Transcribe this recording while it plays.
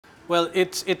Well,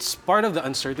 it's part of the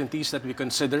uncertainties that we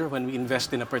consider when we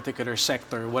invest in a particular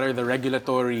sector. What are the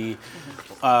regulatory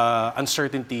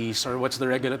uncertainties, or what's the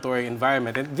regulatory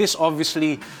environment? And this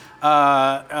obviously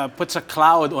puts a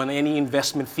cloud on any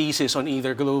investment thesis on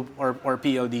either Globe or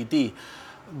PLDT.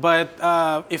 But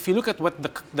if you look at what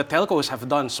the telcos have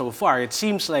done so far, it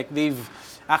seems like they've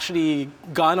actually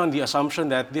gone on the assumption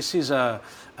that this is an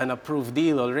approved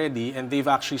deal already, and they've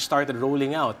actually started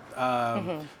rolling out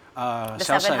the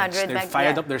cell 700 sites. They've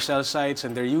fired up their cell sites,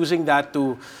 and they're using that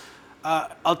to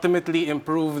ultimately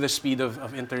improve the speed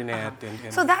of internet.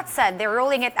 And So that said, they're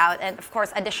rolling it out, and of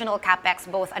course, additional capex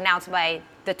both announced by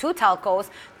the two telcos.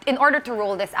 In order to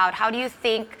roll this out, how do you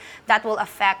think that will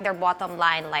affect their bottom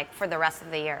line, like for the rest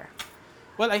of the year?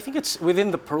 Well, I think it's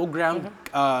within the program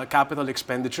capital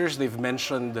expenditures they've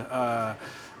mentioned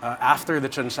after the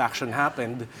transaction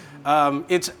happened.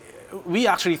 We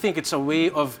actually think it's a way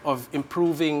of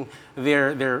improving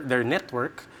their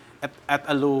network at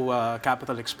a low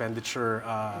capital expenditure,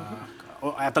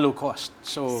 at a low cost.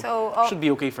 So should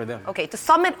be okay for them. Okay, to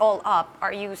sum it all up,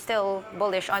 are you still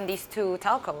bullish on these two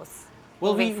telcos?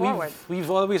 Well, moving forward?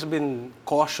 we've always been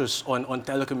cautious on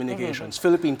telecommunications,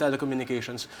 Philippine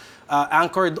telecommunications,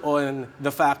 anchored on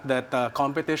the fact that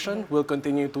competition will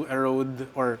continue to erode,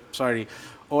 or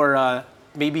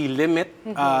maybe limit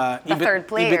the third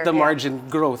player, EBITDA margin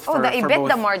growth. The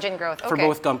EBITDA margin growth. Okay. For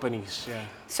both companies. Yeah.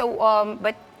 So,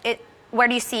 where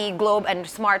do you see Globe and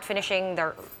Smart finishing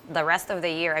the rest of the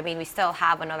year? I mean, we still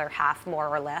have another half, more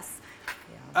or less.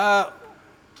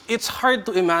 It's hard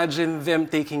to imagine them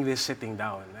taking this sitting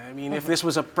down. I mean, if this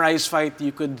was a prize fight,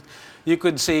 you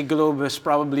could say Globe has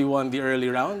probably won the early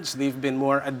rounds. They've been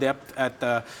more adept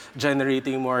at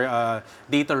generating more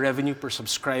data revenue per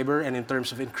subscriber, and in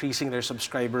terms of increasing their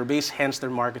subscriber base, hence their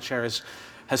market share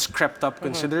has crept up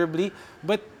considerably.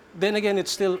 But then again,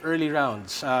 it's still early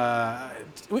rounds.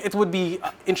 It would be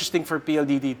interesting for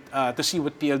PLDT to see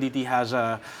what PLDT has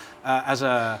as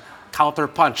a counter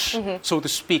punch, so to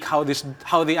speak, how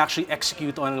they actually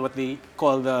execute on what they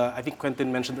call I think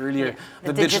Quentin mentioned earlier,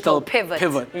 the digital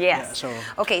pivot. Yes. Yeah,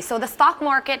 okay, so the stock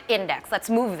market index, let's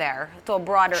move there to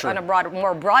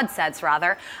more broad sense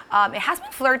rather. It has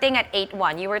been flirting at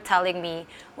 8.1. You were telling me,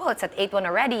 well, it's at 8.1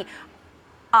 already.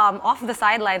 Off the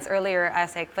sidelines earlier, I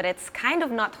was like, but it's kind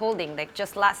of not holding. Like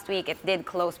just last week, it did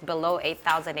close below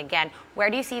 8,000 again. Where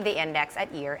do you see the index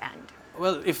at year end?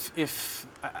 Well, if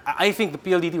I think the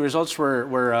PLDT results were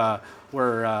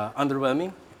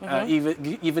underwhelming,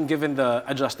 even given the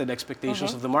adjusted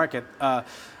expectations of the market.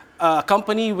 A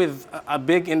company with a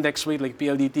big index weight like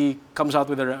PLDT comes out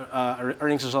with an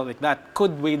earnings result like that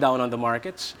could weigh down on the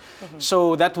markets.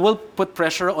 So that will put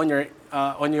pressure on your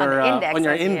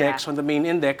index, on the main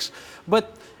index.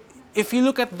 But if you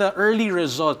look at the early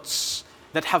results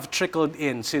that have trickled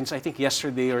in since I think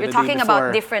yesterday or the day before. You're talking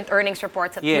about different earnings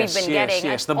reports that we've been getting.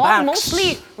 Yes, the all banks,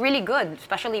 mostly really good,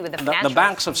 especially with the financials. The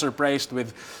banks have surprised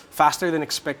with faster than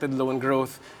expected loan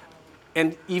growth,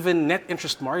 and even net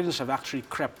interest margins have actually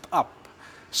crept up.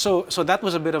 So that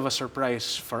was a bit of a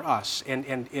surprise for us.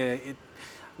 And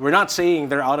we're not saying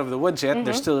they're out of the woods yet.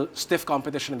 There's still stiff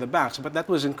competition in the banks, but that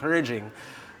was encouraging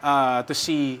to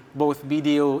see both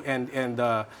BDO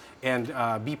and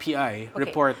BPI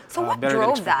report better than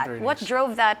expected earnings. What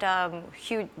drove that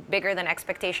huge, bigger than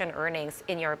expectation earnings,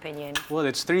 in your opinion? Well,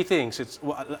 it's three things. It's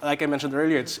like I mentioned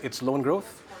earlier. It's loan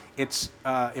growth, it's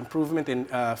improvement in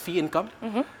fee income,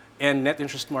 and net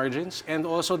interest margins, and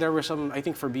also there were some. I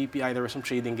think for BPI there were some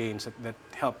trading gains that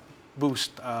helped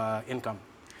boost income.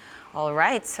 All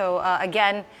right. So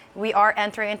again, we are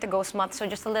entering into Ghost Month. So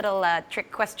just a little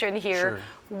trick question here. Sure.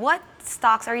 What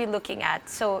stocks are you looking at?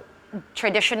 So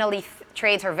traditionally,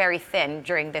 trades are very thin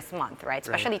during this month, right?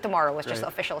 Especially tomorrow was just the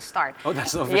official start. Oh,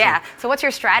 that's the official. Yeah. So what's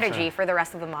your strategy for the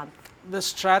rest of the month? The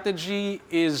strategy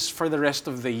is for the rest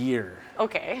of the year.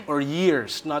 Okay. Or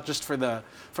years, not just for the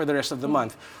rest of the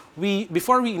month.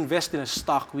 Before we invest in a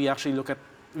stock, we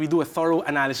do a thorough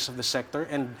analysis of the sector,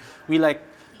 and we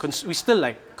still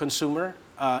like consumer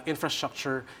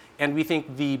infrastructure, and we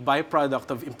think the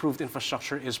byproduct of improved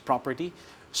infrastructure is property.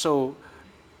 So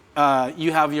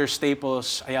you have your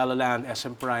staples, Ayala Land,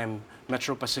 SM Prime,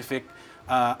 Metro Pacific,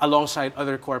 alongside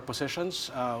other core positions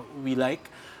we like.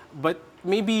 But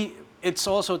maybe it's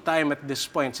also time at this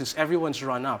point, since everyone's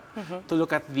run up, to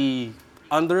look at the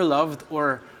underloved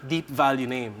or deep value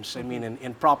names. I mean,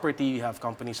 in property, you have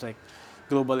companies like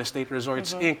Global Estate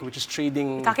Resorts Inc., which is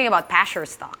trading. You're talking about pasture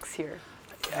stocks here.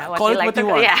 Call it what you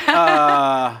want,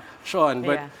 yeah. Sean.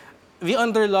 But the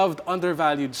underloved,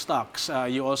 undervalued stocks.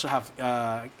 You also have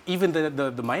even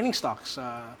the mining stocks.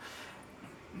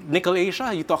 Nickel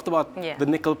Asia, you talked about Yeah. the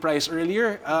nickel price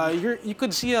earlier.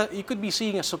 You could be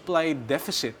seeing a supply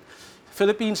deficit.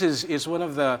 Philippines is one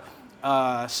of the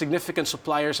significant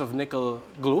suppliers of nickel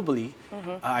globally.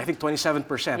 I think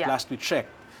 27% Yeah. last we checked.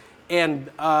 And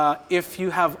if you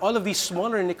have all of these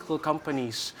smaller nickel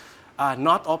companies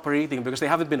not operating because they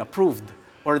haven't been approved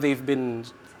or they've been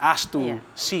asked to Yeah.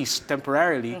 cease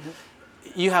temporarily,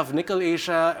 you have Nickel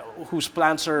Asia, whose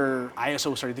plants are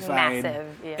ISO certified. Massive,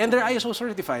 yeah. And they're ISO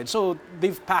certified, so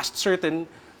they've passed certain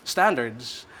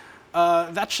standards.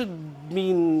 That should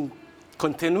mean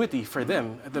continuity for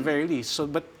them at the very least. So,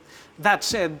 but that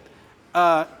said,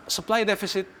 supply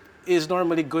deficit is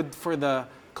normally good for the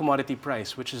commodity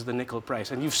price, which is the nickel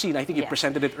price. And you've seen, I think you Yes.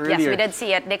 presented it earlier. Yes, we did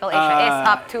see it. Nickel Asia is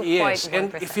up 2.1%. Yes,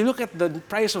 and if you look at the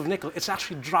price of nickel, it's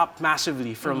actually dropped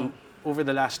massively from over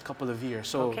the last couple of years.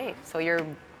 So Okay, so you're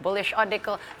bullish on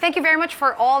nickel. Thank you very much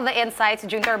for all the insights,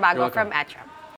 June Tarrobago You're welcome. from Atram.